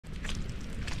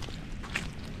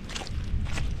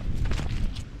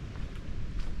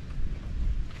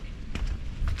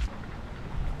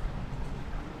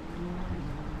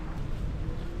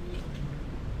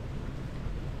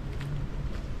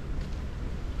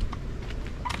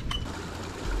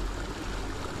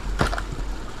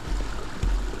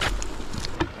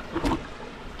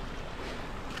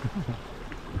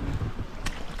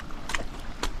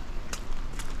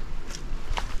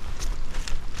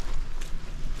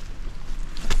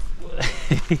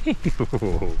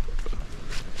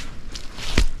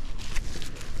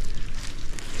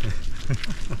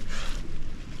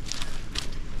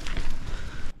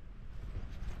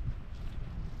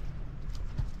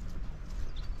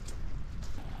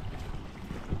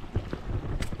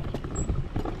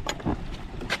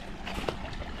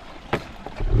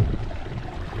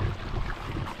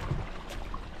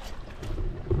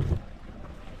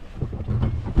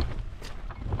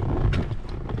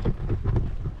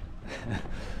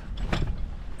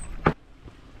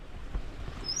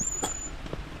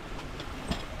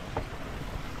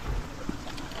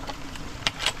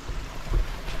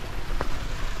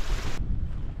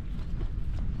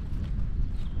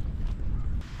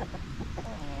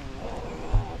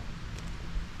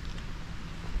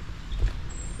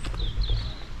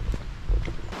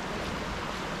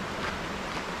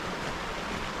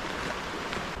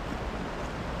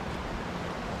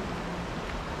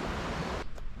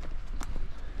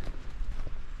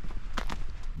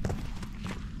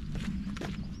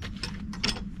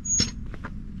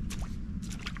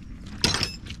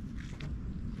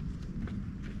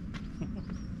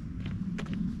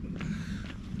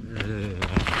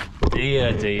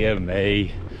Dear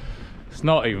me, it's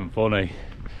not even funny.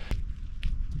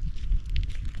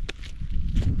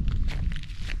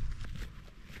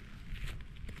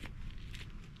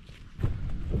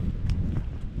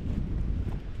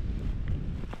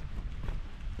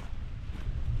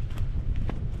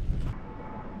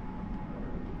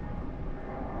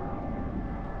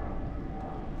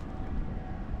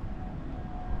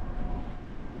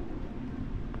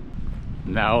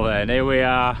 Now then, here we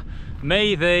are,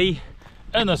 me, thee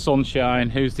and the sunshine,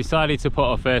 who's decided to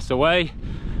put her face away,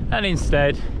 and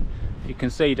instead, you can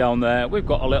see down there, we've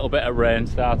got a little bit of rain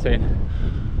starting,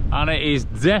 and it is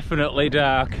definitely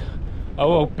dark.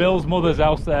 Oh, Bill's mother's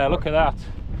house there, look at that.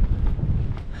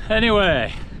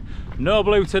 Anyway, no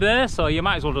blue today, so you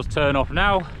might as well just turn off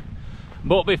now.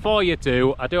 But before you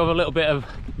do, I do have a little bit of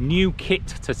new kit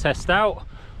to test out.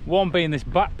 One being this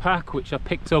backpack, which I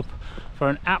picked up for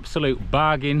an absolute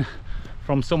bargain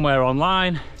from somewhere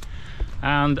online.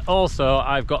 And also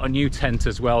I've got a new tent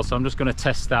as well, so I'm just going to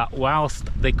test that whilst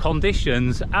the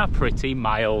conditions are pretty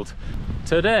mild.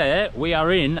 Today we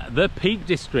are in the Peak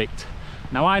District.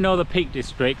 Now I know the Peak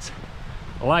District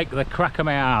like the crack of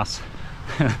my arse.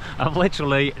 I've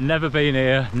literally never been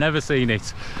here, never seen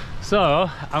it. So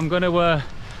I'm going to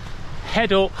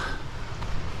head up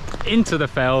into the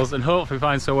fells and hopefully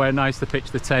find somewhere nice to pitch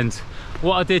the tent.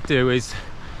 What I did do is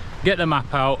get the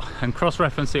map out and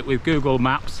cross-reference it with Google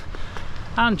Maps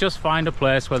and just find a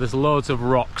place where there's loads of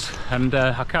rocks, and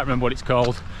I can't remember what it's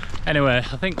called. Anyway,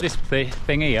 I think this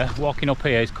thing here, walking up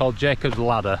here, is called Jacob's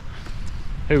Ladder.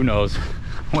 Who knows?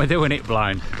 We're doing it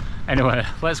blind. Anyway,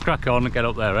 let's crack on and get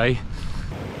up there, eh?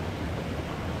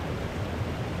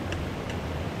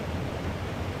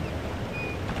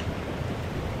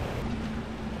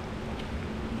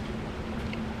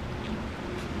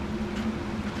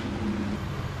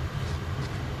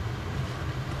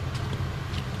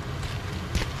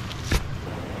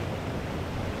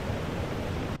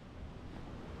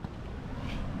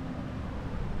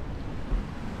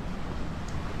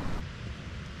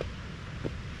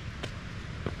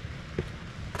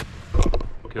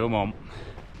 Come on.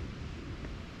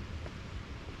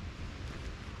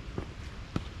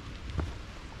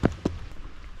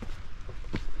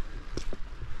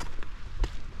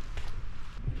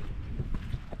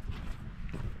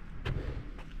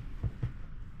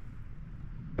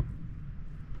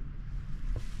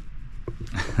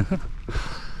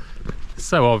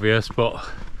 So obvious, but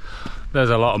there's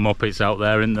a lot of muppets out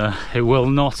there, isn't there, who will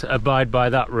not abide by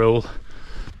that rule.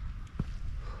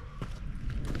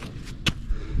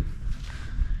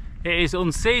 It is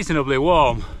unseasonably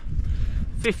warm,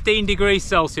 15 degrees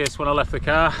Celsius when I left the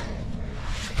car,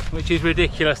 which is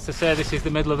ridiculous to say this is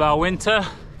the middle of our winter.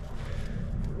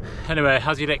 Anyway,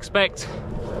 as you'd expect,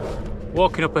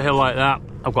 walking up a hill like that,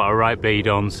 I've got a right bead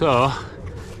on, so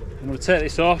I'm going to take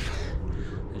this off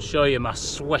and show you my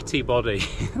sweaty body.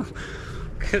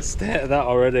 Look at the state of that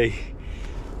already.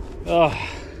 Oh,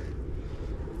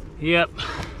 yep,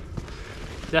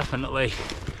 definitely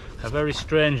a very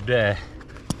strange day.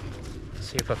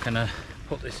 See if I can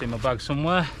put this in my bag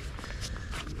somewhere.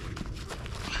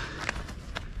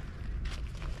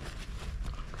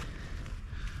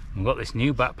 I've got this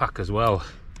new backpack as well,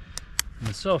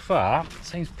 and so far it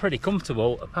seems pretty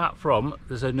comfortable, apart from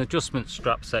there's an adjustment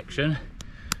strap section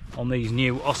on these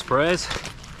new Ospreys,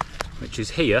 which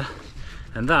is here,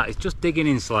 and that is just digging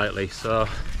in slightly, so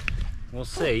we'll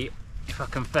see if I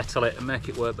can fettle it and make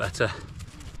it work better.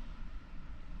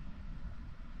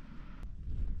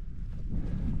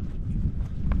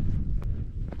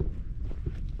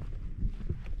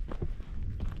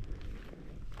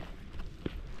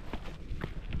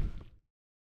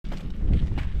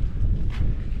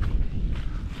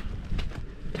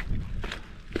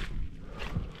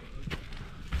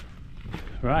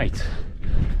 Right,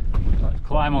 let's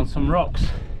climb on some rocks.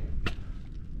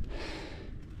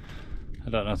 I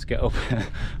don't know how to get up.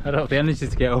 I don't have the energy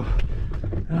to get up.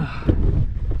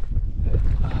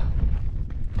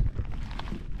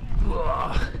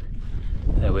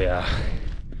 There we are.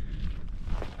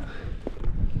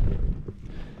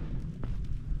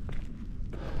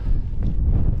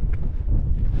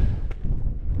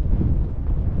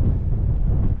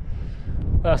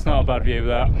 That's not a bad view,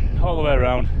 that, all the way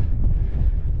around.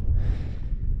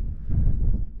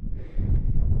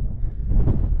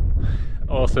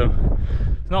 Awesome.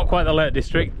 It's not quite the Lake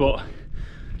District, but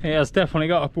it has definitely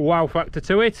got a wow factor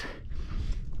to it.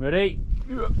 Ready?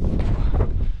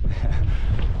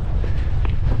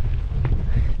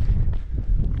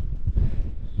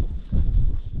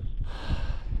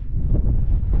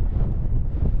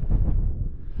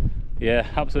 Yeah,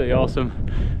 absolutely awesome.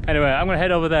 Anyway, I'm going to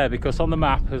head over there because on the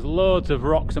map there's loads of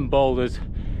rocks and boulders,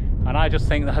 and I just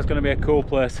think that's going to be a cool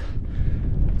place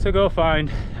to go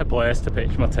find a place to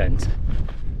pitch my tent.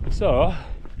 So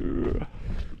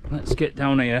let's get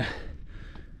down here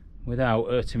without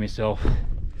hurting myself.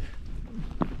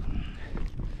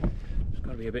 Just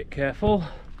got to be a bit careful.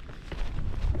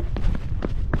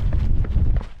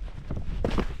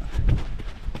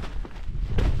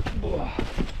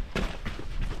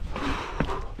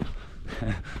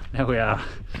 There we are,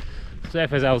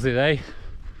 safe as houses, eh?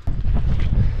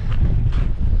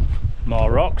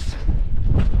 More rocks.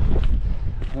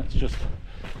 Let's just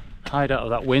hide out of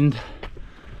that wind.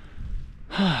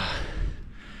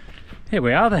 Here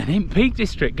we are then, in Peak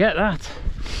District, get that.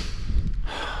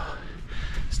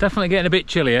 It's definitely getting a bit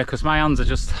chillier because my hands are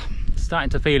just starting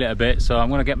to feel it a bit, so I'm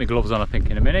going to get my gloves on I think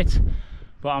in a minute.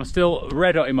 But I'm still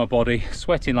red hot in my body,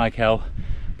 sweating like hell,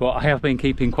 but I have been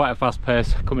keeping quite a fast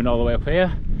pace coming all the way up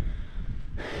here.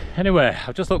 Anyway,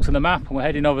 I've just looked at the map and we're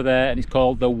heading over there, and it's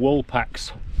called the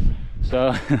Woolpacks.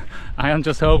 So I am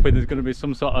just hoping there's going to be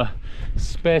some sort of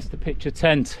space to pitch a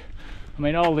tent. I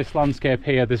mean, all this landscape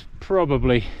here, there's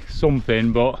probably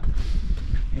something, but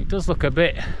it does look a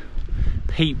bit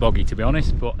peat boggy to be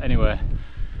honest. But anyway,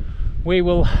 we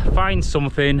will find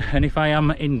something, and if I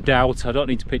am in doubt, I don't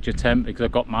need to pitch a tent because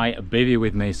I've got my bivvy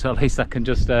with me, so at least I can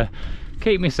just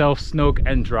keep myself snug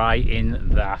and dry in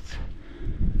that.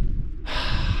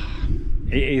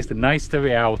 It is nice to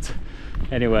be out.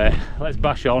 Anyway, let's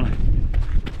bash on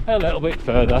a little bit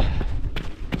further.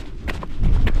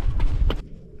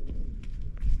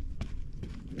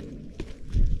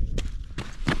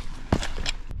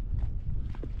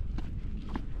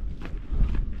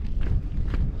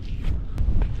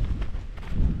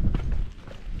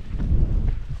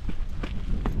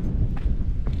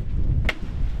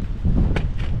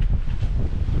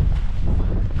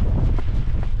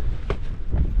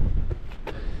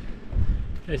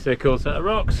 This is a cool set of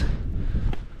rocks.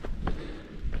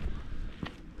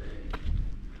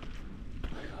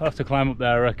 I'll have to climb up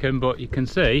there I reckon, but you can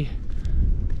see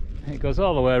it goes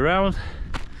all the way around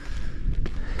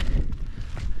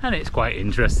and it's quite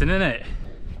interesting, isn't it?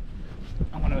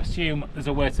 I'm going to assume there's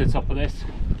a way to the top of this.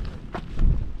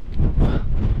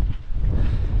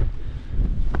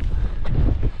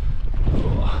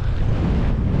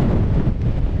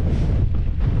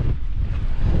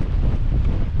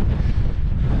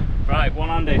 Right,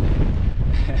 one-handed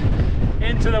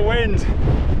into the wind.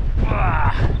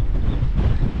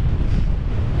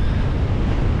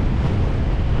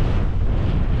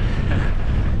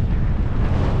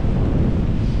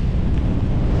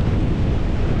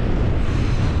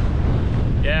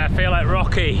 Yeah, I feel like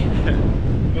Rocky.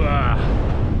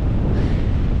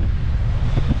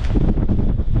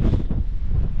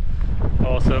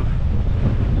 Awesome,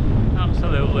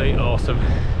 absolutely awesome.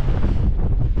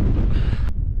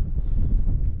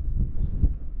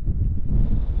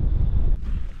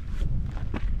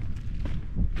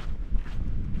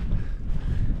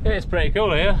 It's pretty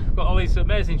cool here. Got all these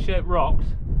amazing shaped rocks.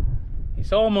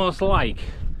 It's almost like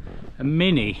a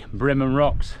mini Bremen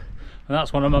Rocks, and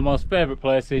that's one of my most favourite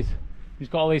places. It's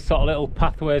got all these sort of little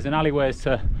pathways and alleyways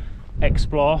to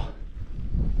explore.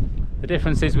 The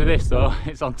difference is with this though,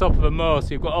 it's on top of a moor,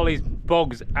 so you've got all these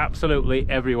bogs absolutely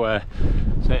everywhere.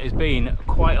 So it's been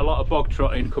quite a lot of bog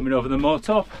trotting coming over the moor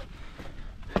top.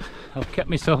 I've kept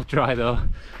myself dry though,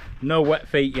 no wet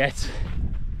feet yet.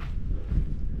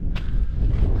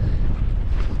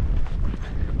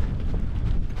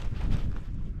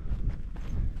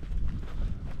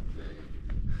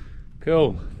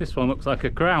 Cool, this one looks like a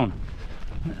crown.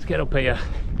 Let's get up here.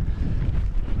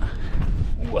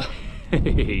 Look,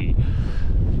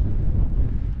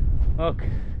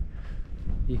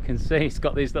 you can see it's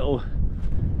got these little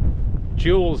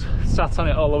jewels sat on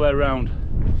it all the way around.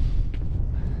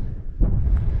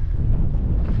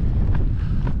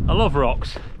 I love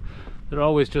rocks. They're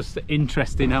always just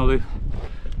interesting how they've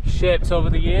shaped over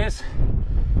the years.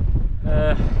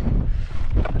 Let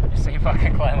me see if I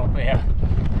can climb up here.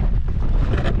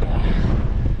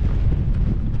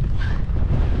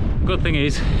 Good thing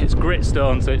is it's grit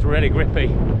stone, so it's really grippy.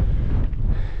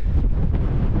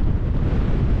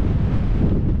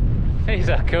 These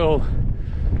are cool.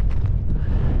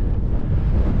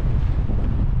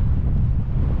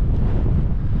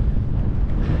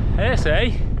 Ace,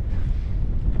 eh?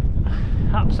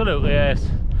 Absolutely ace.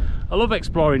 I love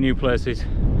exploring new places,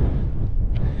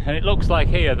 and it looks like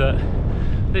here that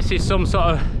this is some sort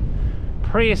of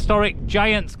prehistoric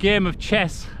giant's game of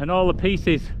chess, and all the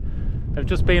pieces have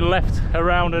just been left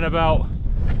around and about.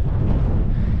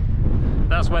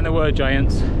 That's when there were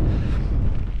giants.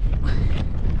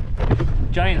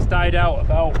 Giants died out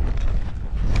about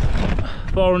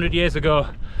 400 years ago.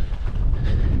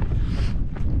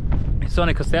 It's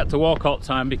only because they had to walk all the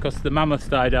time, because the mammoths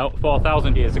died out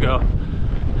 4,000 years ago,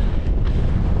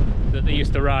 that they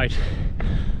used to ride.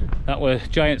 That were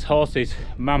giants' horses,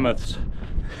 mammoths.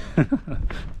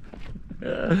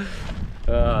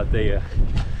 Oh dear.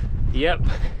 Yep.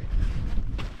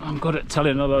 I'm good at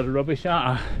telling a load of rubbish,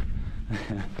 aren't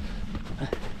I?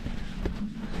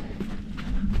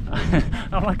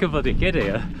 I'm like a bloody kid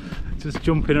here, just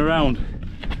jumping around.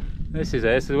 This is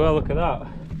ace as well, look at that.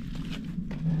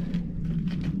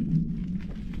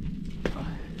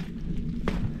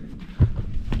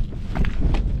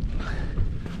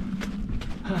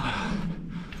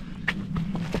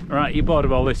 Right, you bored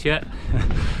of all this yet?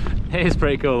 It is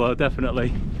pretty cool though, definitely.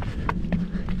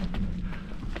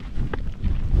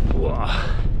 Whoa.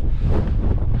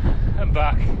 And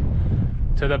back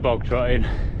to the bog trotting.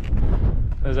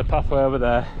 There's a pathway over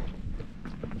there.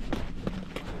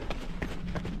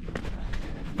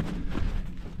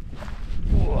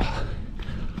 Whoa.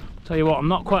 Tell you what, I'm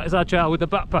not quite as agile with the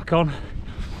backpack on,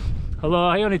 although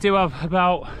I only do have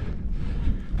about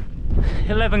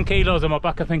 11 kilos on my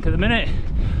back, I think, at the minute,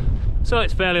 so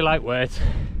it's fairly lightweight.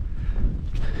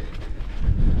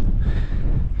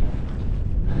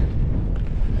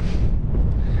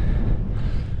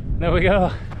 There we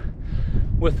go,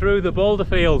 we're through the boulder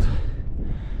field.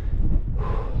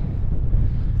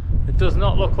 It does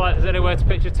not look like there's anywhere to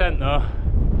pitch a tent though.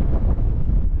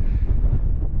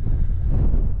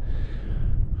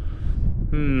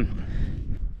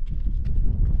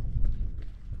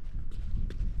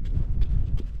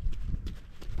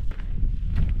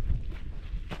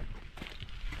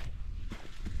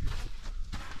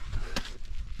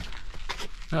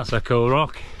 That's a cool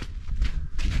rock.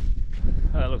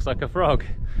 That looks like a frog.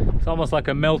 It's almost like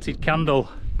a melted candle.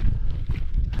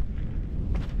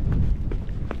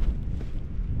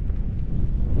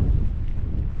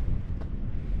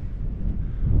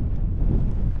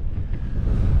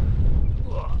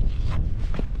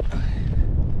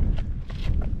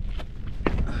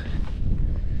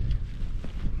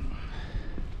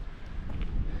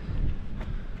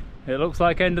 It looks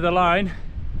like end of the line.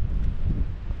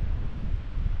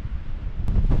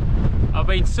 I've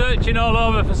been searching all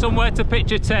over for somewhere to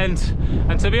pitch a tent,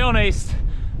 and to be honest,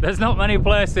 there's not many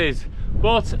places,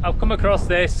 but I've come across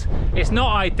this. It's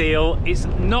not ideal, it's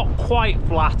not quite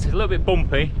flat, it's a little bit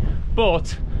bumpy,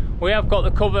 but we have got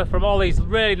the cover from all these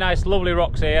really nice lovely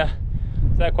rocks here.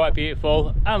 They're quite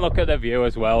beautiful, and look at the view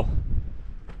as well,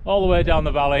 all the way down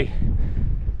the valley.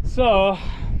 So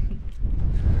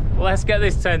let's get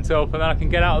this tent up and then I can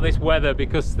get out of this weather,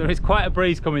 because there is quite a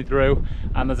breeze coming through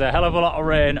and there's a hell of a lot of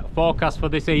rain forecast for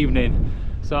this evening,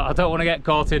 so I don't want to get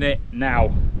caught in it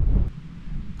now.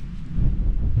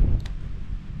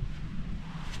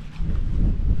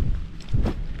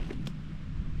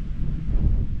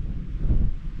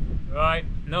 Right,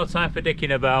 no time for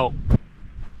dicking about.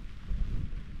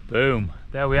 Boom,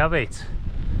 there we have it,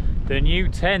 the new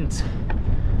tent.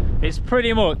 It's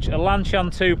pretty much a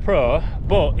Lanshan 2 Pro,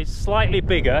 but it's slightly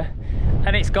bigger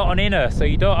and it's got an inner, so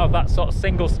you don't have that sort of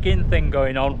single skin thing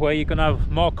going on where you're going to have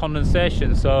more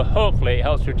condensation, so hopefully it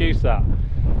helps reduce that.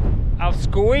 I've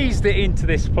squeezed it into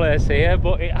this place here,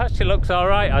 but it actually looks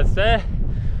alright, I'd say.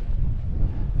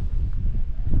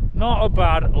 Not a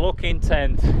bad looking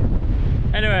tent.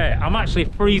 Anyway, I'm actually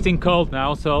freezing cold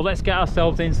now, so let's get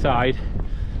ourselves inside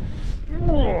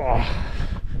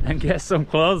and get some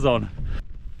clothes on.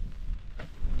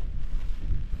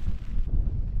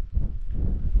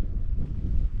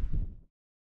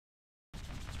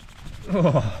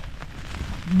 Oh,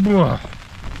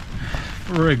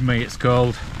 frig me, it's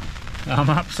cold. I'm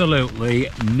absolutely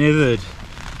nithered.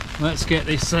 Let's get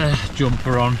this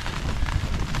jumper on,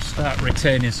 start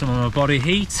retaining some of my body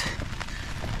heat.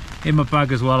 In my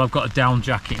bag as well I've got a down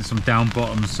jacket and some down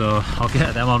bottoms, so I'll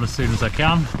get them on as soon as I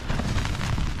can.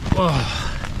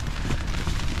 Oh.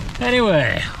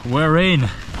 Anyway, we're in.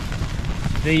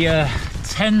 The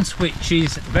tent, which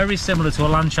is very similar to a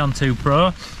Lanchan 2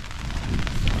 Pro,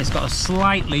 it's got a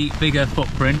slightly bigger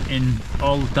footprint in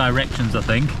all directions I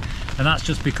think, and that's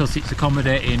just because it's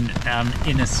accommodating an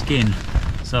inner skin.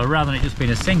 So rather than it just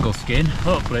being a single skin,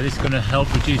 hopefully this is going to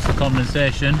help reduce the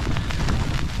condensation.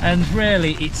 And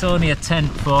really it's only a tent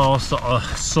for sort of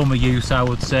summer use, I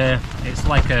would say. It's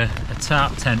like a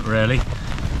tarp tent really,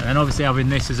 and obviously having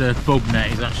this as a bug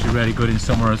net is actually really good in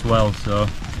summer as well. So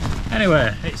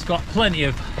anyway, it's got plenty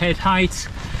of head height.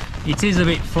 It is a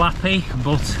bit flappy,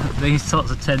 but these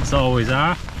sorts of tents always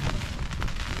are.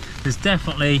 There's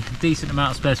definitely a decent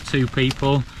amount of space for 2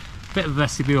 people, bit of a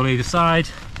vestibule either side,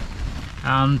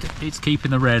 and it's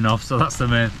keeping the rain off, so that's the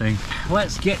main thing.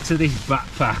 Let's get to this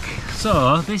backpack.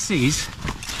 So this is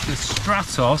the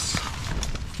Stratos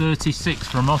 36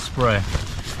 from Osprey,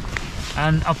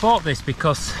 and I bought this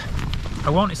because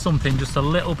I wanted something just a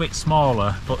little bit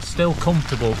smaller but still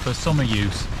comfortable for summer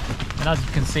use. And as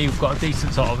you can see, we've got a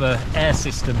decent sort of air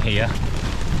system here,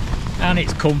 and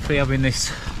it's comfy having this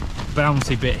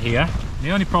bouncy bit here.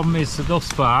 The only problem is that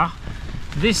thus far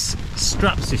this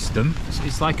strap system,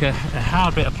 it's like a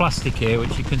hard bit of plastic here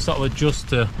which you can sort of adjust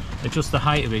the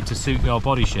height of it to suit your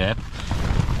body shape.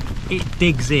 It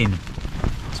digs in,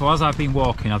 so as I've been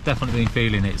walking I've definitely been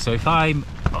feeling it. So if I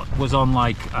was on,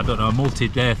 like, I don't know, a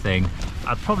multi-day thing,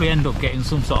 I'd probably end up getting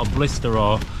some sort of blister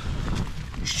or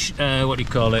what do you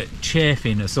call it,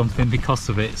 chafing or something because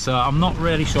of it. So I'm not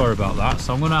really sure about that,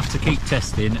 so I'm going to have to keep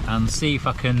testing and see if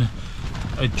I can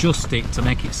adjust it to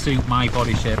make it suit my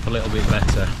body shape a little bit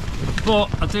better.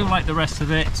 But I do like the rest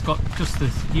of it. It's got just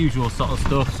the usual sort of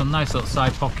stuff, some nice little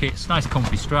side pockets, nice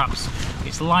comfy straps.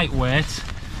 It's lightweight,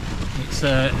 it's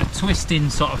a twisting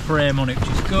sort of frame on it,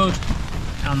 which is good,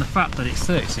 and the fact that it's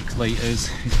 36 litres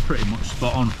is pretty much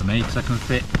spot on for me, because I can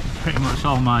fit pretty much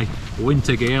all my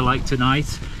winter gear, like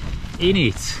tonight, in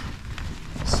it.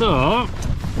 So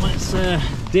let's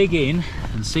dig in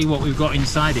and see what we've got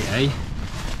inside it, eh?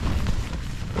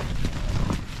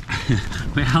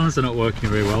 My hands are not working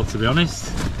very well, to be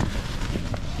honest.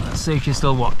 Let's see if you're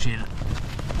still watching.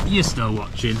 You're still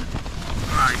watching.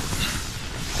 Right.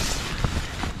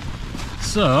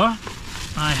 So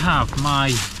I have my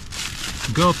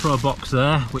GoPro box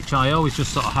there, which I always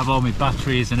just sort of have all my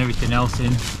batteries and everything else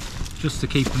in, just to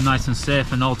keep them nice and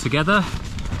safe and all together.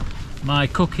 My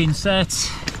cooking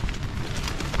set,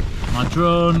 my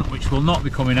drone, which will not be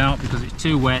coming out because it's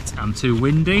too wet and too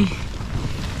windy.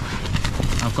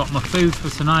 I've got my food for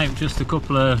tonight, just a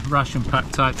couple of ration pack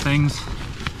type things,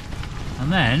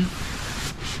 and then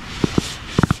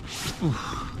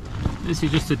this is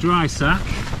just a dry sack,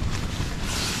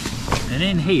 and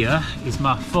in here is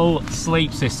my full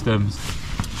sleep systems.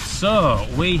 So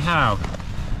we have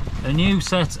a new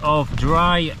set of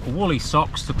dry woolly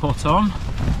socks to put on,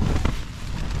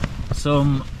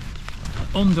 some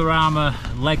Under Armour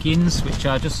leggings, which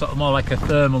are just sort of more like a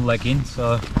thermal legging,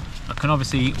 so I can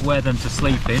obviously wear them to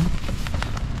sleep in,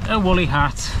 a woolly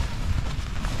hat.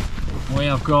 We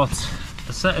have got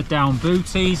a set of down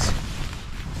booties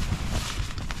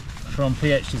from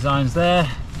PHDesigns there,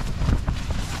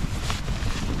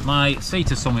 my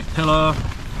Cedar Summit pillow,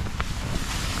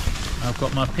 I've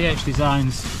got my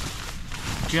PHDesigns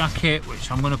jacket,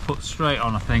 which I'm going to put straight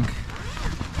on, I think.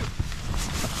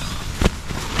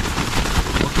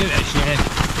 We'll give it a shake.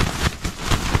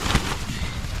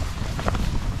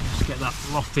 Get that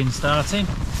lofting starting.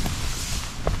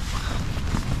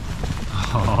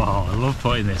 Oh, I love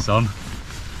putting this on.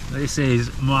 This is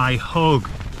my hug,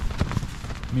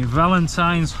 my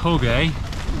Valentine's hug, eh?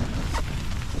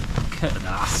 Look at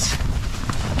that.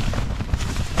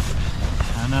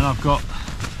 And then I've got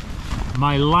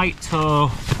my light toe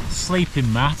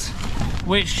sleeping mat,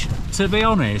 which, to be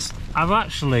honest, I've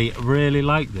actually really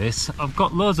liked this. I've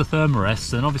got loads of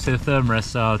thermarests, and obviously the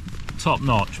thermarests are top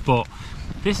notch, but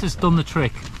this has done the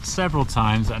trick several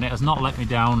times and it has not let me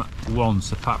down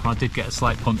once, apart from I did get a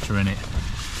slight puncture in it,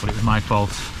 but it was my fault.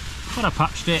 But I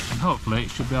patched it and hopefully it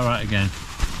should be alright again.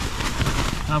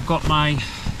 I've got my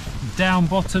down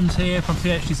bottoms here from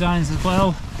PHDesigns as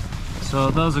well,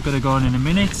 so those are going to go in a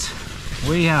minute.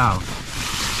 We have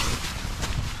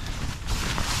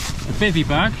the bivvy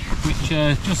bag, which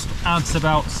just adds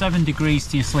about 7 degrees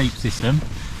to your sleep system.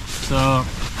 So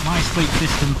my sleep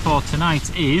system for tonight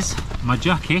is my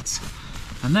jacket,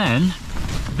 and then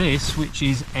this, which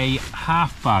is a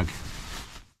half bag.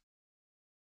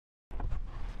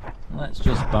 Let's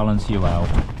just balance you out.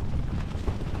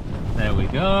 There we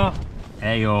go.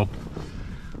 Hey up.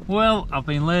 Well, I've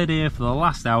been laid here for the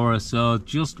last hour or so,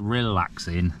 just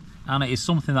relaxing. And it is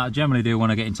something that I generally do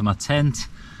when I get into my tent.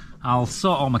 I'll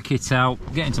sort all my kit out,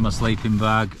 get into my sleeping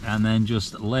bag, and then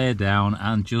just lay down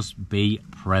and just be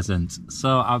present.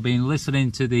 So I've been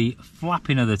listening to the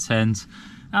flapping of the tent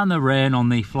and the rain on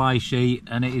the fly sheet,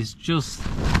 and it is just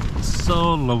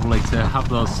so lovely to have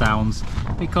those sounds,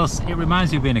 because it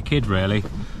reminds me of being a kid, really.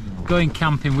 Going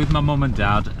camping with my mum and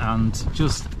dad, and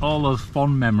just all those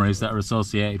fond memories that are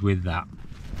associated with that.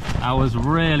 I was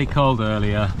really cold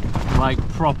earlier, like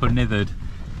proper nithered.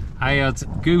 I had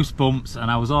goosebumps and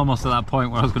I was almost at that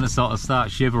point where I was going to sort of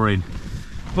start shivering.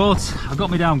 But I got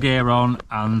my down gear on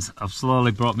and I've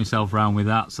slowly brought myself around with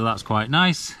that, so that's quite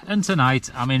nice. And tonight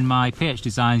I'm in my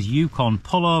PHDesigns Yukon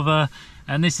Pullover,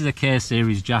 and this is a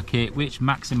K-series jacket which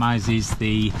maximises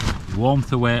the warmth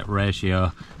to weight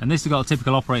ratio. And this has got a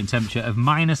typical operating temperature of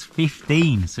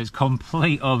 -15, so it's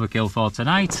complete overkill for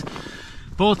tonight.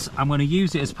 But I'm going to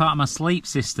use it as part of my sleep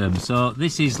system. So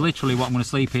this is literally what I'm going to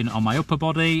sleep in on my upper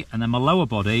body, and then my lower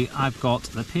body I've got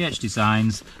the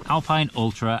PHDesigns Alpine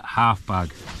Ultra half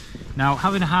bag. Now,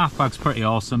 having a half bag's pretty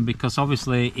awesome because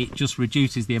obviously it just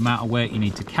reduces the amount of weight you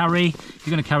need to carry. If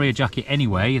you're going to carry a jacket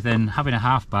anyway, then having a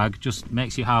half bag just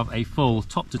makes you have a full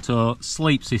top to toe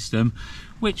sleep system,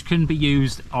 which can be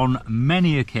used on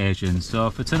many occasions. So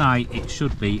for tonight it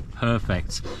should be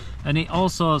perfect. And it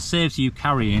also saves you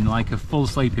carrying like a full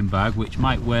sleeping bag, which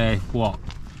might weigh, what,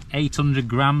 800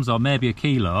 grams or maybe a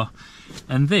kilo.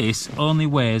 And this only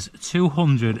weighs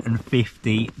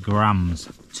 250 grams.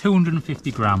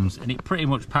 250 grams, and it pretty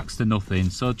much packs to nothing.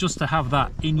 So just to have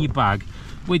that in your bag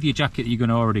with your jacket that you're going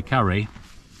to already carry,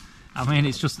 I mean,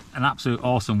 it's just an absolute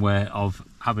awesome way of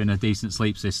having a decent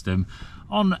sleep system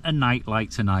on a night like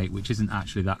tonight, which isn't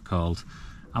actually that cold.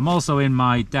 I'm also in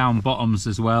my down bottoms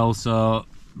as well, so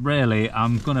really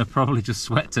I'm gonna probably just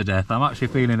sweat to death. I'm actually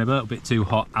feeling a little bit too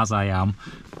hot as I am.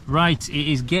 Right,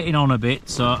 it is getting on a bit,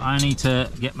 so I need to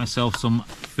get myself some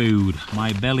food.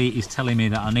 My belly is telling me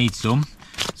that I need some.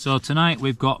 So tonight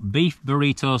we've got beef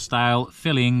burrito style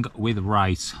filling with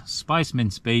rice, spiced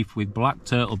minced beef with black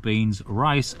turtle beans,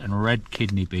 rice and red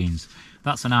kidney beans.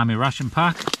 That's an army ration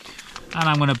pack, and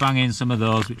I'm going to bang in some of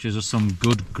those, which is just some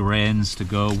good grains to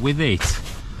go with it.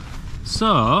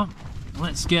 So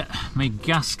let's get my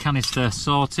gas canister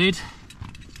sorted.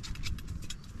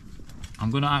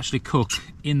 I'm going to actually cook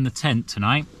in the tent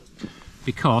tonight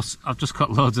because I've just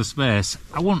got loads of space.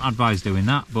 I wouldn't advise doing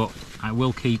that, but I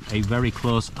will keep a very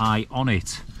close eye on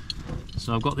it.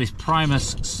 So I've got this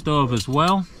Primus stove as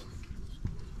well,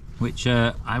 which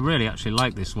I really actually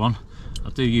like this one. I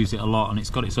do use it a lot, and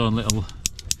it's got its own little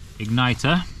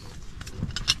igniter.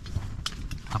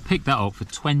 I picked that up for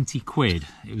 20 quid.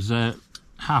 It was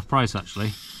half price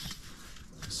actually,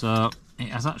 so it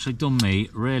has actually done me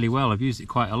really well. I've used it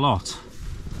quite a lot.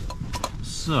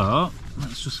 So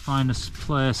let's just find a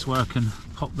place where I can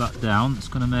pop that down. It's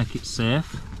going to make it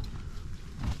safe.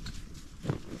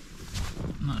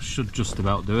 That should just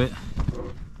about do it.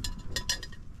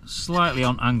 Slightly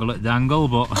on angle at dangle,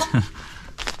 but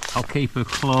I'll keep a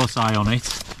close eye on it.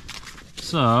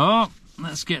 So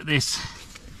let's get this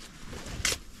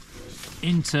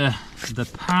into the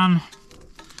pan.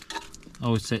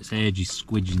 Always takes ages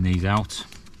squidging these out.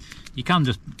 You can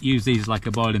just use these like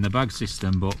a boil in the bag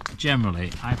system, but generally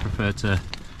I prefer to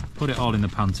put it all in the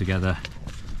pan together,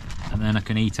 and then I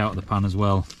can eat out of the pan as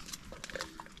well.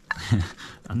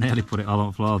 I nearly put it all on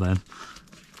the floor then.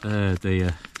 Oh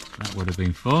dear, that would have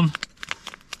been fun.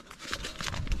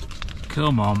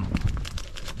 Come on.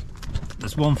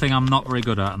 There's one thing I'm not very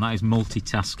good at, and that is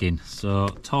multitasking. So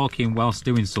talking whilst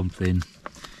doing something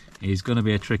is going to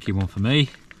be a tricky one for me.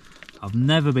 I've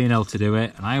never been able to do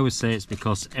it, and I always say it's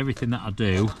because everything that I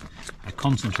do, I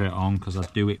concentrate on because I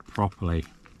do it properly.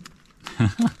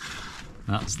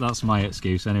 That's my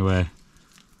excuse anyway.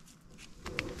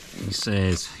 He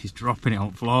says he's dropping it on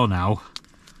the floor now.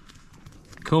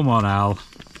 Come on, Al,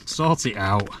 sort it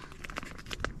out.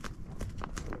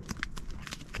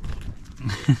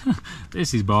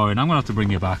 This is boring. I'm gonna have to bring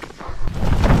you back.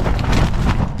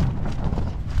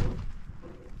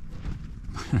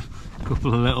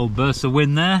 Couple of little bursts of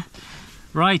wind there.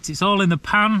 Right, it's all in the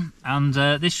pan, and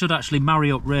this should actually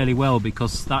marry up really well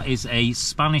because that is a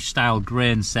Spanish style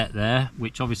grain set there,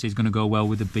 which obviously is going to go well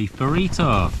with the beef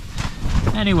burrito.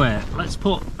 Anyway, let's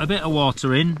put a bit of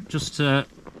water in just to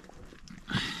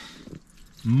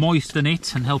moisten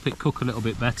it and help it cook a little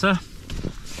bit better.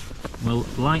 We'll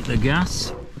light the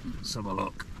gas. Let's have a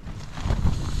look.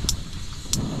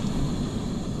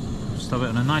 Just have it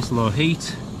on a nice low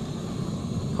heat.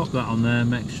 Pop that on there,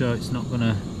 make sure it's not going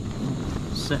to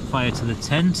set fire to the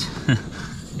tent.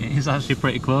 It is actually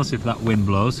pretty close if that wind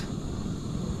blows.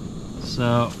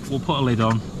 So we'll put a lid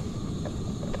on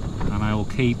and I will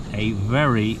keep a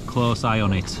very close eye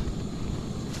on it.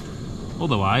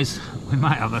 Otherwise, we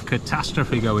might have a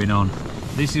catastrophe going on.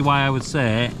 This is why I would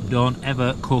say don't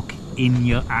ever cook in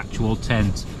your actual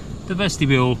tent. The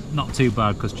vestibule, not too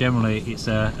bad, because generally it's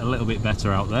a little bit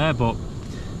better out there, but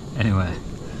anyway,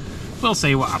 we'll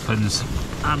see what happens.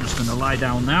 I'm just going to lie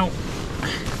down now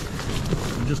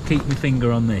and just keep my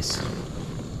finger on this.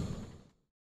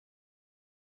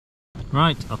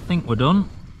 Right, I think we're done.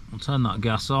 I'll turn that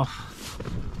gas off.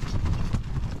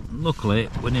 Luckily,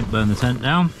 we didn't burn the tent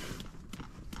down.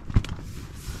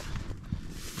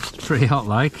 It's pretty hot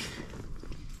like. It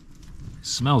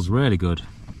smells really good.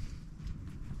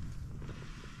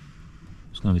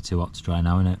 It's going to be too hot to try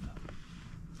now, isn't it?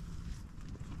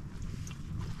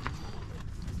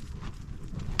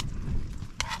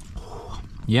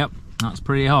 Yep, that's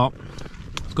pretty hot.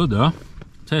 It's good though.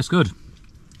 Tastes good.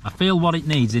 I feel what it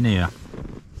needs in here.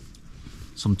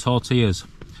 Some tortillas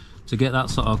to get that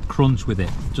sort of crunch with it.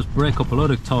 Just break up a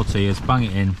load of tortillas, bang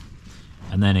it in,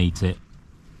 and then eat it.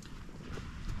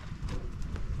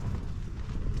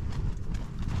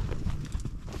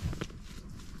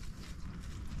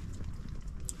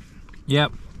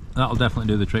 Yep, that'll definitely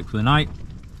do the trick for the night.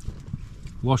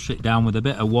 Wash it down with a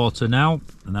bit of water now,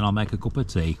 and then I'll make a cup of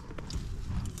tea.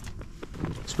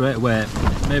 Straight away,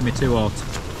 it made me too hot.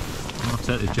 I'll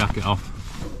take this jacket off.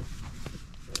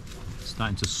 It's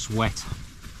starting to sweat.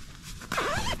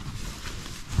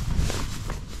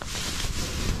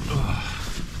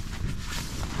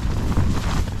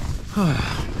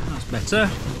 That's better.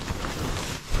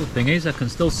 Good thing is I can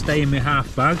still stay in my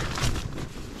half bag.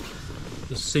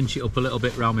 Just cinch it up a little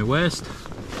bit round my waist.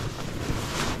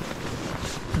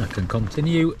 And I can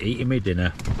continue eating my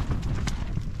dinner.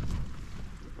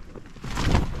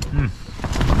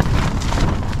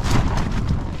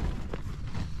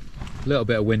 A little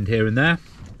bit of wind here and there.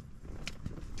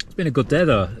 It's been a good day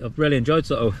though. I've really enjoyed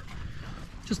sort of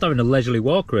just having a leisurely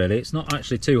walk really. It's not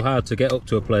actually too hard to get up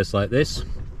to a place like this.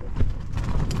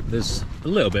 There's a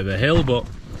little bit of a hill, but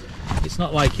it's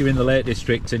not like you're in the Lake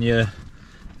District and you're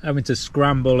having to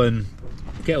scramble and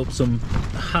get up some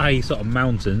high sort of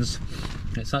mountains.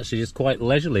 It's actually just quite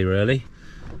leisurely really.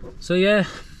 So yeah,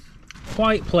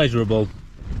 quite pleasurable.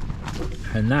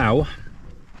 And now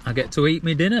I get to eat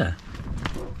my dinner.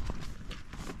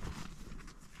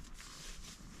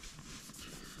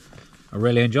 I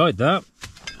really enjoyed that.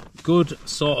 Good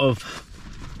sort of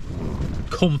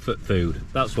comfort food.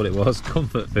 That's what it was,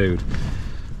 comfort food.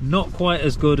 Not quite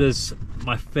as good as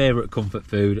my favourite comfort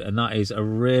food, and that is a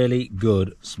really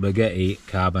good spaghetti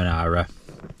carbonara.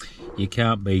 You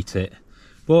can't beat it.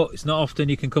 But it's not often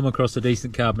you can come across a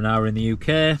decent carbonara in the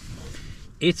UK.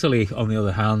 Italy, on the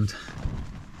other hand,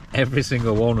 every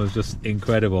single one was just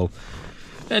incredible.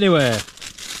 Anyway,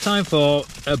 time for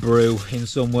a brew in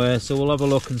somewhere, so we'll have a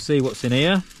look and see what's in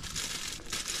here.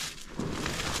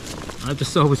 I've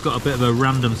just always got a bit of a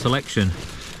random selection.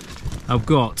 I've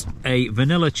got a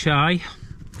vanilla chai,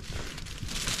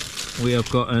 we have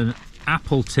got an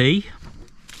apple tea,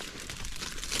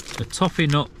 a toffee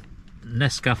nut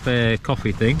Nescafe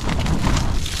coffee thing,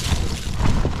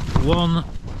 one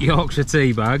Yorkshire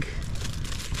tea bag,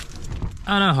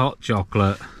 and a hot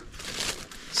chocolate.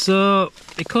 So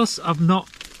because I've not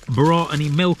brought any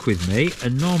milk with me,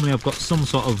 and normally I've got some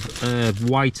sort of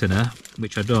whitener,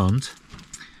 which I don't,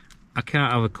 I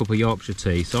can't have a cup of Yorkshire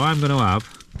tea, so I'm going to have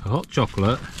a hot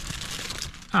chocolate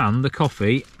and the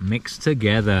coffee mixed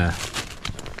together.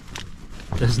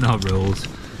 There's no rules,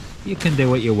 you can do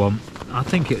what you want. I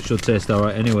think it should taste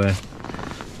alright anyway.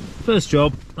 First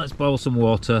job, let's boil some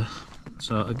water.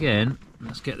 So again,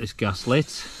 let's get this gas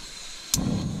lit.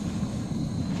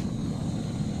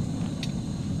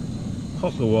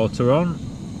 Pop the water on.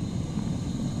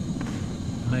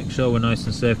 Make sure we're nice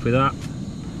and safe with that.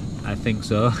 I think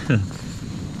so.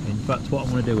 In fact, what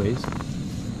I'm going to do is,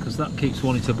 because that keeps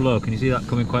wanting to blow, can you see that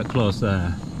coming quite close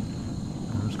there?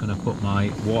 I'm just going to put my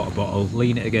water bottle,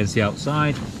 lean it against the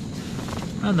outside,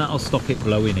 and that'll stop it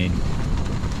blowing in.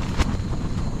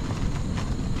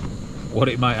 What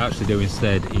it might actually do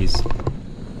instead is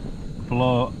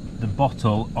blow the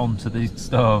bottle onto the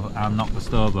stove and knock the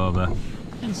stove over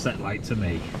and set light to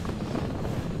me.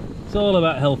 It's all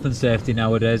about health and safety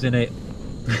nowadays, isn't it?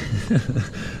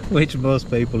 Which most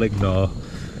people ignore.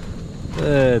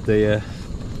 Oh dear.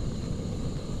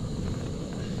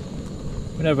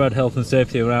 We never had health and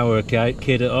safety when I was a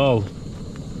kid at all.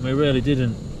 We really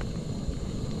didn't.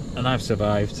 And I've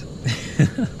survived.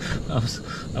 I'm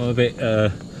a bit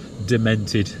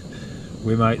demented,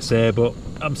 we might say, but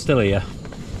I'm still here.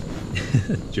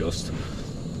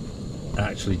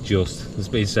 Actually just. There's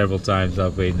been several times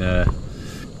I've been,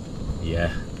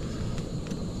 yeah,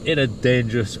 in a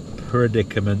dangerous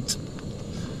predicament.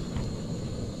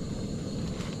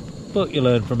 But you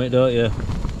learn from it, don't you?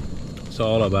 It's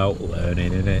all about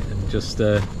learning, isn't it? And just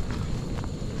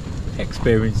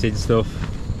experiencing stuff,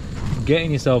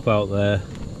 getting yourself out there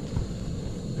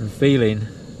and feeling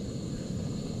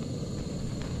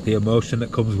the emotion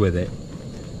that comes with it,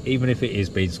 even if it is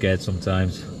being scared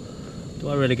sometimes. Do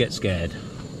I really get scared?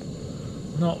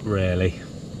 Not really,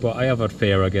 but I have had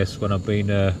fear, I guess, when I've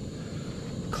been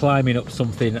climbing up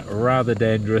something rather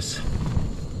dangerous.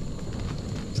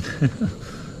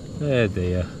 Oh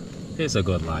dear, it's a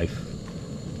good life.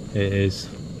 It is.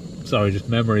 Sorry, just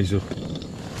memories of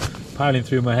piling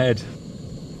through my head.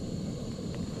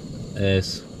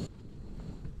 Yes.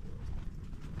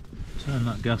 Turn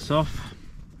that gas off.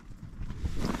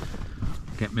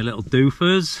 Get my little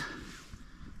doofers.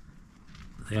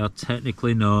 They are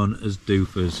technically known as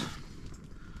doofers.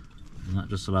 And that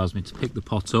just allows me to pick the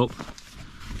pot up,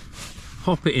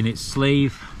 pop it in its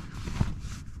sleeve,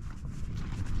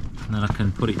 and then I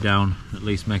can put it down, at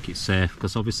least make it safe,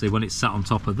 because obviously when it's sat on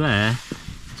top of there,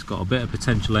 it's got a bit of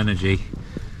potential energy,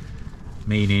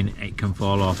 meaning it can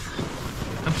fall off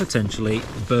and potentially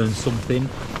burn something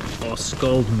or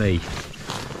scald me.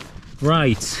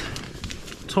 Right,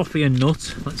 toffee and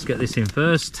nut, let's get this in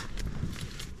first.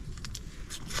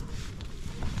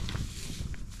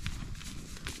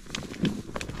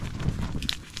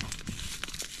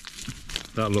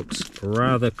 That looks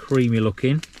rather creamy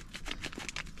looking.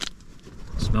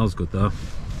 Smells good though.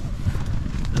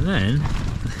 And then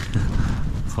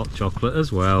hot chocolate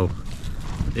as well.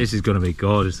 This is going to be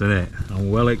gorgeous, isn't it?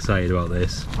 I'm well excited about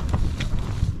this.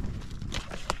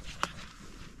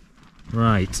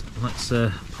 Right, let's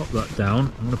pop that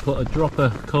down. I'm going to put a drop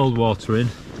of cold water in,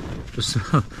 just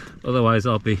so, otherwise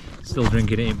I'll be still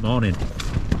drinking it in the morning.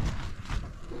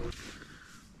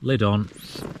 Lid on.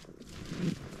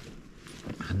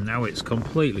 And now it's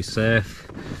completely safe.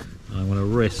 I'm going to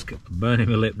risk burning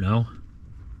my lip now.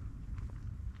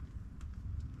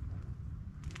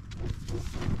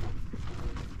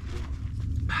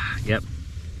 Yep.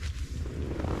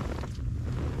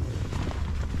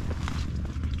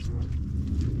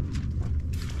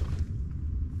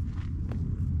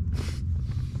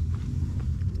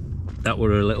 That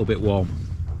were a little bit warm.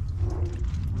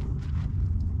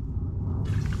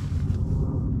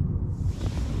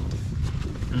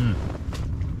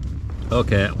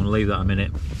 Okay, I'm going to leave that a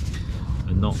minute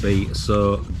and not be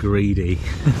so greedy.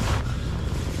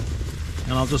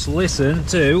 And I'll just listen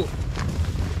to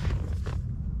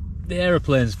the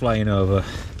aeroplanes flying over.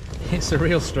 It's a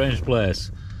real strange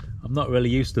place. I'm not really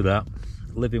used to that,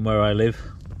 living where I live.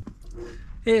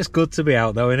 It's good to be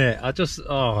out though, isn't it?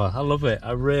 I love it.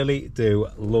 I really do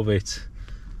love it.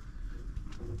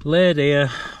 Laid here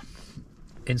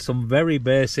in some very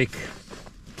basic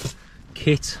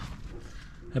kit.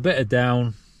 A bit of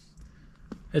down,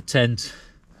 a tent,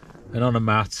 and on a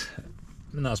mat,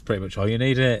 and that's pretty much all you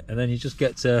need, it. And then you just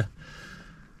get to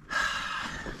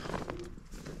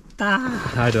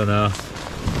I don't know.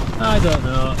 I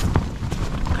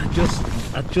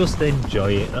just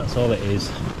enjoy it. That's all it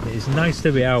is. It's nice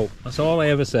to be out. That's all I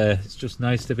ever say. It's just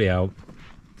nice to be out.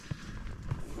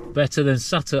 Better than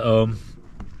sat at home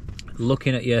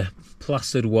looking at your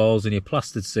plastered walls and your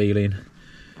plastered ceiling,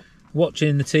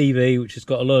 watching the TV, which has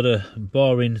got a load of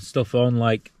boring stuff on,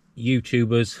 like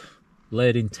YouTubers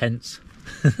laid in tents.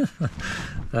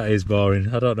 That is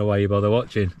boring. I don't know why you bother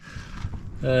watching.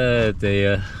 Oh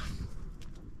dear.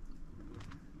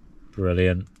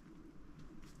 Brilliant.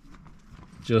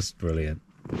 Just brilliant.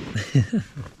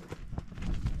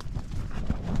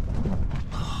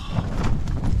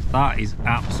 That is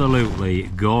absolutely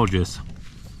gorgeous.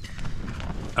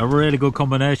 A really good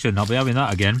combination. I'll be having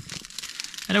that again.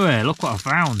 Anyway, look what I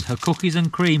found. A cookies and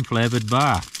cream flavoured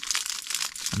bar.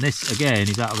 And this, again,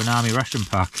 is out of an army ration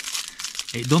pack.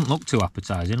 It doesn't look too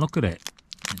appetising. Look at it.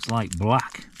 It's like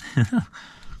black.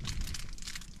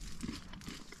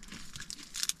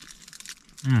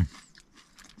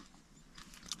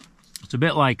 It's a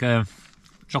bit like a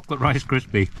chocolate Rice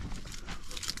Krispie.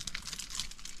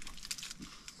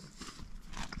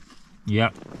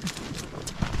 Yep.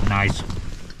 Nice.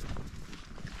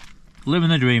 Living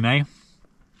the dream, eh?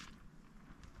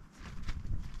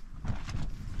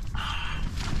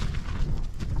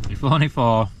 If only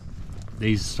for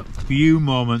these few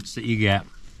moments that you get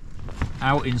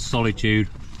out in solitude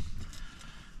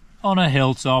on a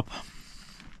hilltop.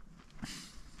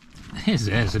 It's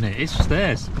theirs, isn't it? It's just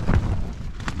theirs.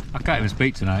 I can't even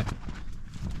speak tonight.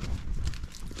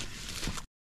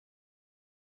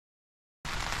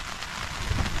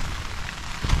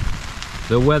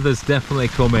 the weather's definitely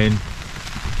coming.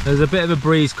 There's a bit of a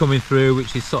breeze coming through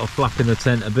which is sort of flapping the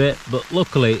tent a bit, but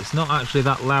luckily it's not actually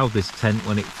that loud, this tent,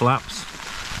 when it flaps.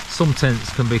 Some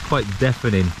tents can be quite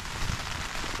deafening.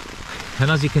 And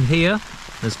as you can hear,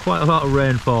 there's quite a lot of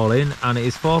rain falling, and it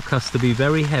is forecast to be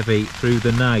very heavy through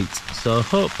the night, so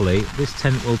hopefully this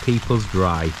tent will keep us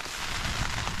dry.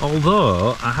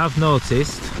 Although I have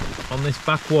noticed on this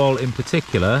back wall in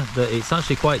particular that it's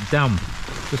actually quite damp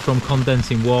just from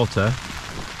condensing water,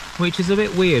 which is a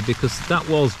bit weird because that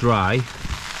wall's dry,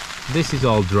 this is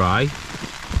all dry.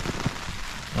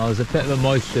 Oh, there's a bit of a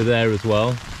moisture there as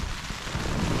well.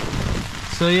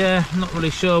 So yeah, I'm not really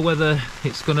sure whether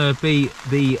it's going to be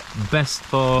the best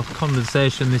for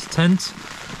condensation, this tent,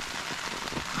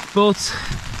 but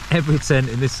every tent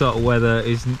in this sort of weather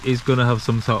is going to have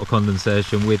some sort of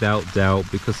condensation without doubt,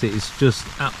 because it is just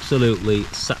absolutely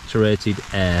saturated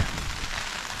air.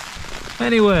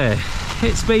 Anyway,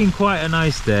 it's been quite a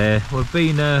nice day. We've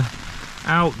been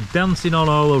out dancing on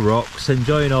all the rocks,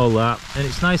 enjoying all that, and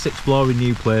it's nice exploring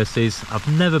new places. I've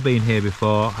never been here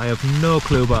before, I have no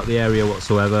clue about the area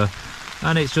whatsoever,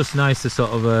 and it's just nice to sort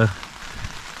of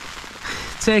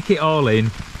take it all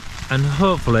in, and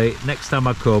hopefully next time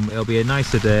I come it'll be a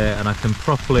nicer day and I can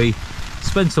properly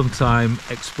spend some time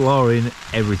exploring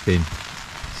everything.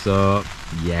 So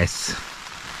yes,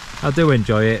 I do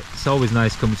enjoy it. It's always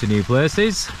nice coming to new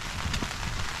places.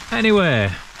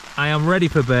 Anyway, I am ready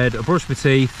for bed. I brushed my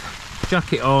teeth,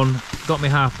 jacket on, got my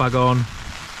half bag on.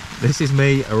 This is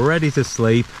me ready to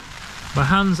sleep. My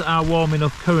hands are warm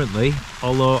enough currently,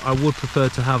 although I would prefer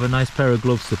to have a nice pair of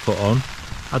gloves to put on.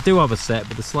 I do have a set,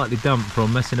 but they're slightly damp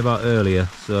from messing about earlier,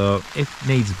 so if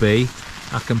needs be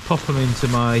I can pop them into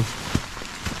my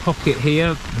pocket here,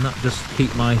 and that just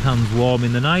keep my hands warm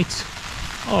in the night.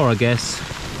 Or I guess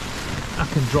I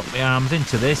can drop my arms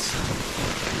into this.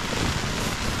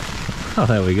 Oh,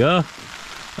 there we go,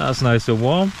 that's nice and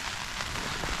warm,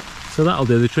 so that'll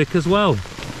do the trick as well.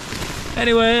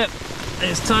 Anyway,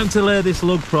 it's time to lay this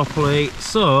lug properly,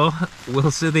 so we'll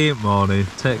see you in the morning.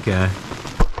 Take care.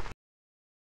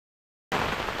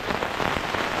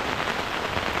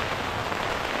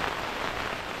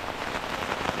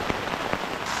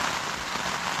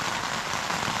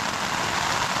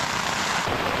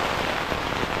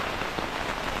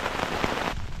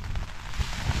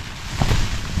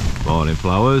 Morning,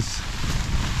 flowers.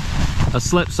 I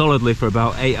slept solidly for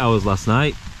about 8 hours last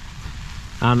night,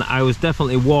 and I was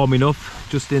definitely warm enough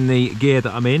just in the gear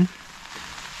that I'm in,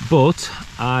 but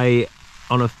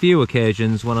on a few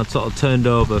occasions when I sort of turned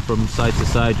over from side to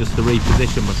side just to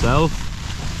reposition myself,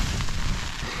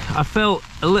 I felt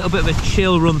a little bit of a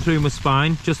chill run through my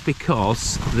spine, just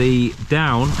because the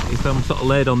down, if I'm sort of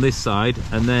laid on this side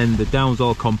and then the down's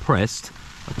all compressed,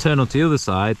 I turn onto the other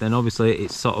side, then obviously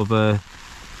it's sort of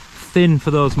thin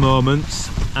for those moments,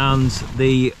 and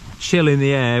the chill in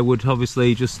the air would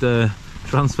obviously just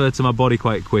transfer to my body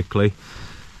quite quickly.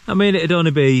 I mean, it'd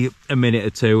only be a minute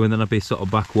or two and then I'd be sort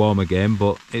of back warm again,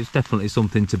 but it's definitely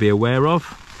something to be aware of.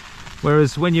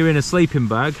 Whereas when you're in a sleeping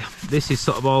bag, this is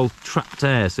sort of all trapped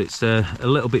air, so it's a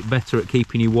little bit better at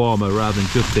keeping you warmer rather than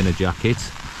just in a jacket.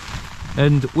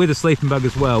 And with a sleeping bag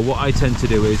as well, what I tend to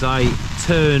do is I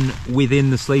turn within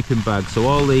the sleeping bag, so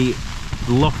all the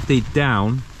lofted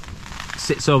down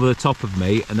sits over the top of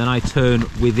me, and then I turn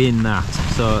within that,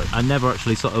 so I never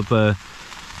actually sort of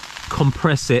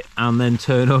compress it and then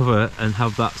turn over and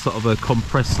have that sort of a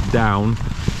compressed down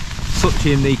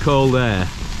sucking the cold air,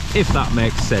 if that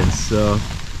makes sense. So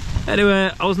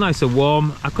anyway, I was nice and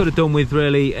warm. I could have done with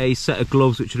really a set of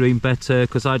gloves, which would have been better,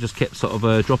 because I just kept sort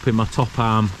of dropping my top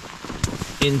arm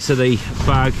into the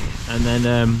bag, and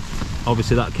then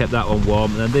obviously that kept that one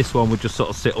warm, and then this one would just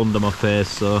sort of sit under my face.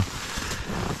 So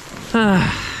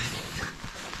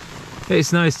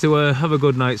it's nice to have a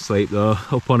good night's sleep though,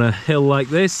 up on a hill like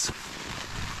this.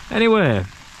 Anyway,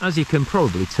 as you can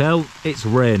probably tell, it's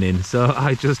raining, so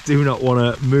I just do not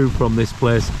want to move from this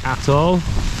place at all.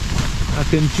 I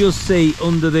can just see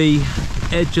under the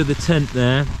edge of the tent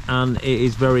there, and it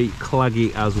is very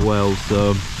claggy as well, so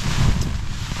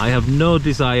I have no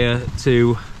desire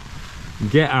to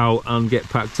get out and get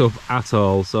packed up at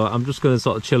all. So I'm just going to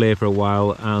sort of chill here for a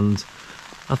while, and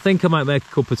I think I might make a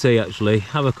cup of tea actually,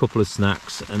 have a couple of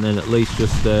snacks, and then at least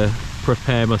just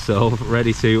prepare myself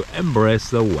ready to embrace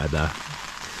the weather.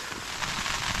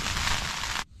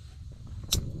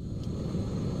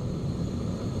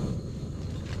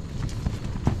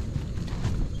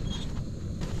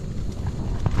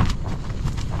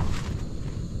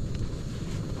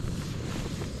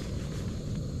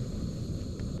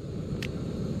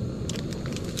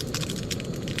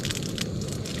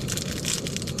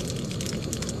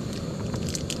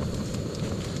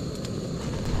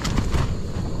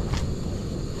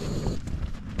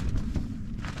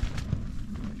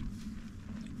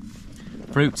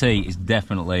 fruit tea is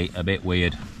definitely a bit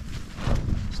weird.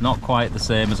 It's not quite the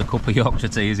same as a cup of Yorkshire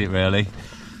tea, is it really?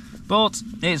 But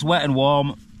it's wet and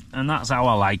warm, and that's how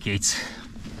I like it.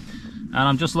 And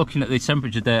I'm just looking at the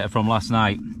temperature data from last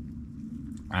night,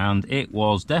 and it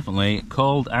was definitely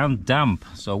cold and damp.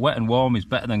 So wet and warm is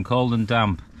better than cold and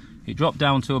damp. It dropped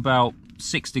down to about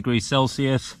 6 degrees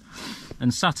Celsius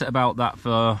and sat at about that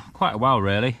for quite a while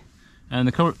really. And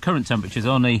the current temperature is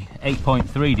only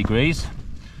 8.3 degrees,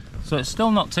 so it's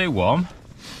still not too warm.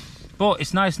 But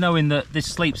it's nice knowing that this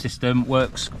sleep system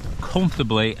works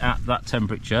comfortably at that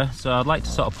temperature. So I'd like to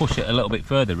sort of push it a little bit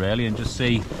further really, and just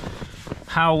see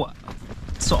how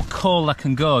sort of cold I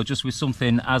can go just with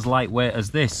something as lightweight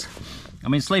as this. I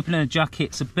mean, sleeping in a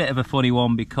jacket's a bit of a funny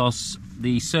one because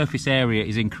the surface area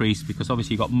is increased, because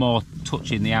obviously you've got more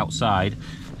touching the outside,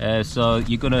 so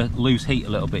you're going to lose heat a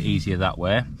little bit easier that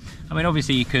way. I mean,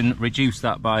 obviously you can reduce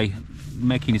that by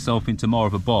making yourself into more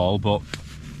of a ball, but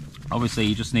obviously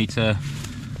you just need to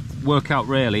work out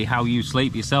really how you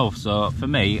sleep yourself. So for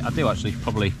me, I do actually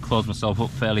probably close myself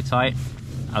up fairly tight.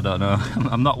 I don't know,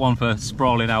 I'm not one for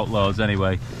sprawling out loads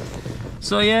anyway.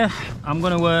 So yeah, I'm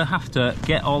going to have to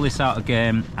get all this out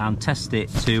again and test it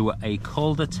to a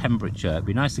colder temperature. It'd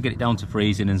be nice to get it down to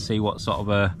freezing and see what sort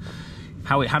of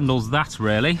how it handles that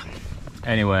really.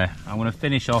 Anyway, I'm going to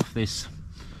finish off this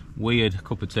weird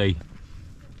cup of tea.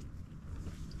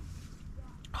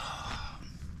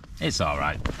 It's all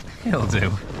right, it'll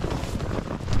do.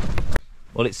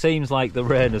 Well, it seems like the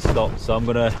rain has stopped, so I'm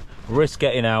going to risk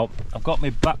getting out. I've got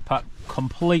my backpack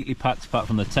completely packed apart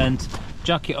from the tent.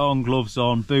 Jacket on, gloves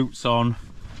on, boots on.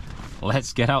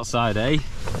 Let's get outside, eh?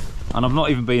 And I've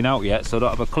not even been out yet, so I don't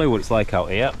have a clue what it's like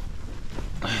out here.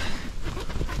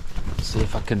 See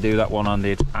if I can do that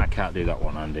one-handed. I can't do that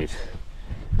one-handed.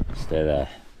 Stay there.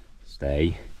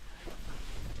 Stay.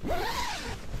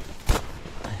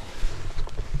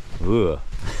 Ooh.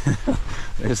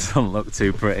 This doesn't look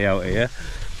too pretty out here.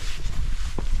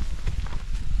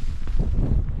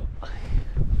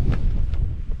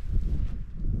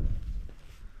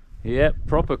 Yep,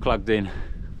 proper clogged in.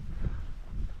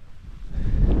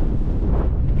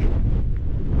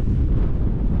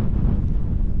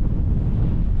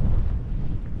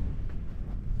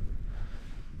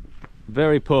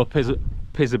 Very poor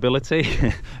visibility.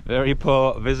 Very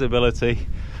poor visibility.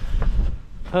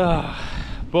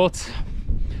 But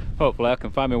hopefully I can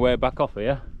find my way back off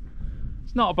here.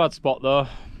 It's not a bad spot though.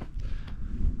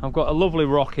 I've got a lovely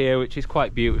rock here which is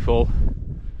quite beautiful.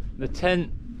 The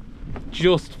tent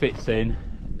just fits in.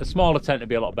 A smaller tent would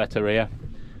be a lot better here,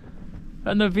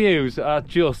 and the views are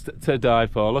just to die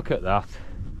for. Look at that.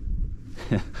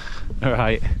 All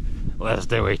right, let's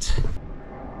do it.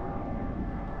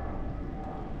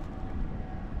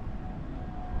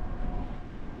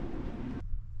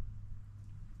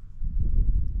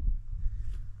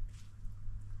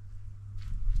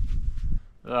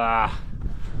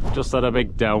 Just had a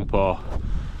big downpour.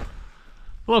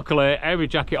 Luckily, I have my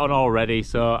jacket on already,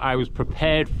 so I was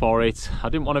prepared for it. I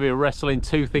didn't want to be wrestling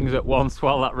two things at once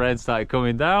while that rain started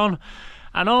coming down.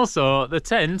 And also, the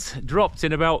tent dropped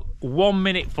in about 1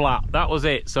 minute flat. That was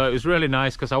it. So it was really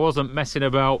nice because I wasn't messing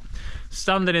about,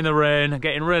 standing in the rain,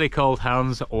 getting really cold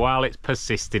hands while it's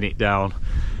persisting it down.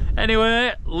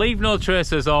 Anyway, leave no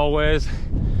trace as always.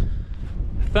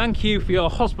 Thank you for your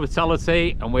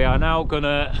hospitality, and we are now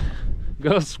gonna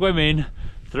go swimming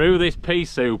through this pea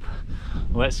soup.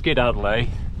 Let's skedaddle, eh?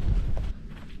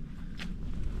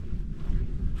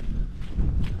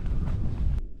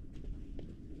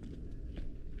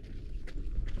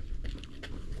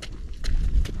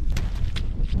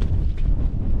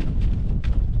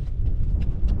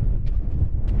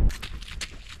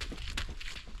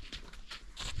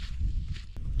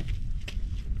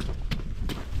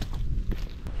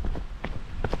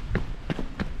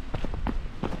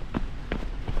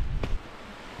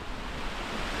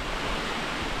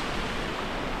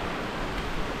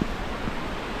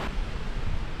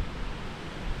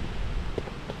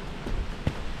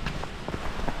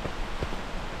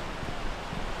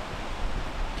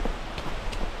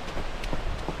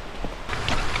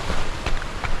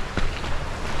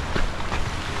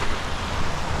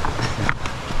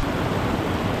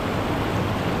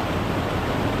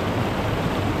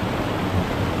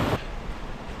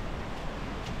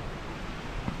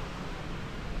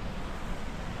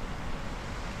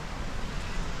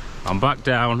 I'm back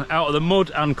down out of the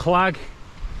mud and clag.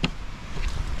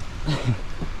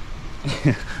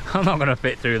 I'm not going to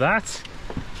fit through that.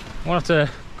 I want to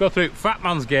go through Fat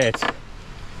Man's Gate.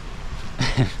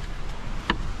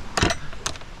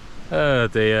 Oh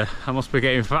dear, I must be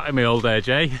getting fat in my old age,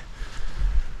 eh?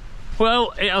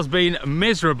 Well, it has been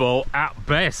miserable at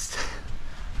best.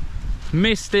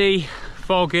 Misty,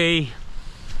 foggy,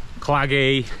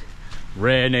 claggy,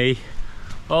 rainy,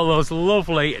 all those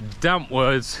lovely damp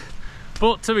words.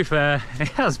 But to be fair, it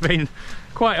has been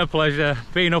quite a pleasure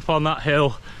being up on that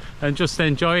hill and just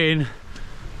enjoying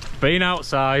being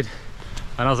outside.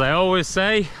 And as I always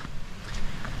say,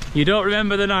 you don't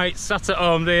remember the night sat at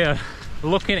home there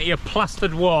looking at your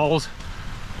plastered walls,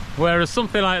 whereas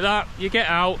something like that, you get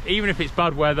out even if it's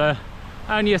bad weather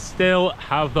and you still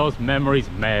have those memories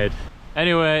made.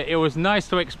 Anyway, it was nice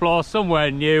to explore somewhere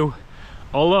new,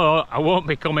 although I won't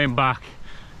be coming back,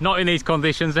 not in these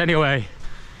conditions anyway.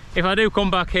 If I do come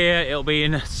back here, it'll be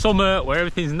in summer where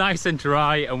everything's nice and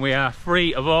dry and we are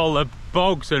free of all the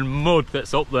bogs and mud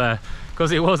that's up there,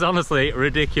 because it was honestly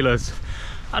ridiculous.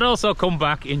 I'd also come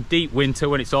back in deep winter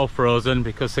when it's all frozen,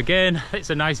 because again, it's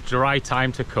a nice dry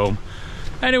time to come.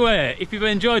 Anyway, if you've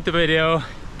enjoyed the video,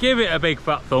 give it a big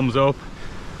fat thumbs up,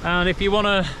 and if you want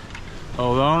to,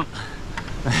 hold on,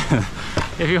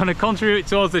 if you want to contribute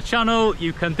towards the channel,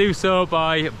 you can do so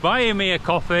by buying me a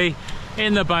coffee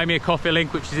in the buy me a coffee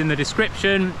link, which is in the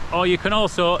description, or you can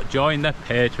also join the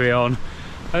Patreon.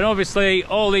 And obviously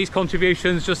all these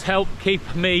contributions just help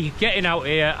keep me getting out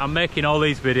here and making all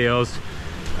these videos.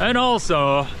 And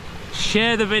also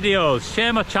share the videos,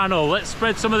 share my channel, let's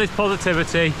spread some of this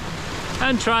positivity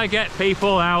and try and get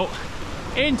people out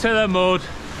into the mud,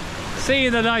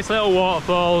 seeing the nice little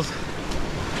waterfalls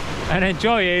and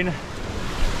enjoying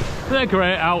the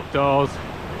great outdoors.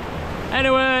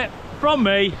 Anyway, from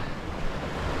me,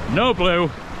 no blue,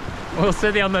 we'll see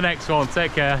you on the next one.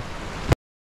 Take care.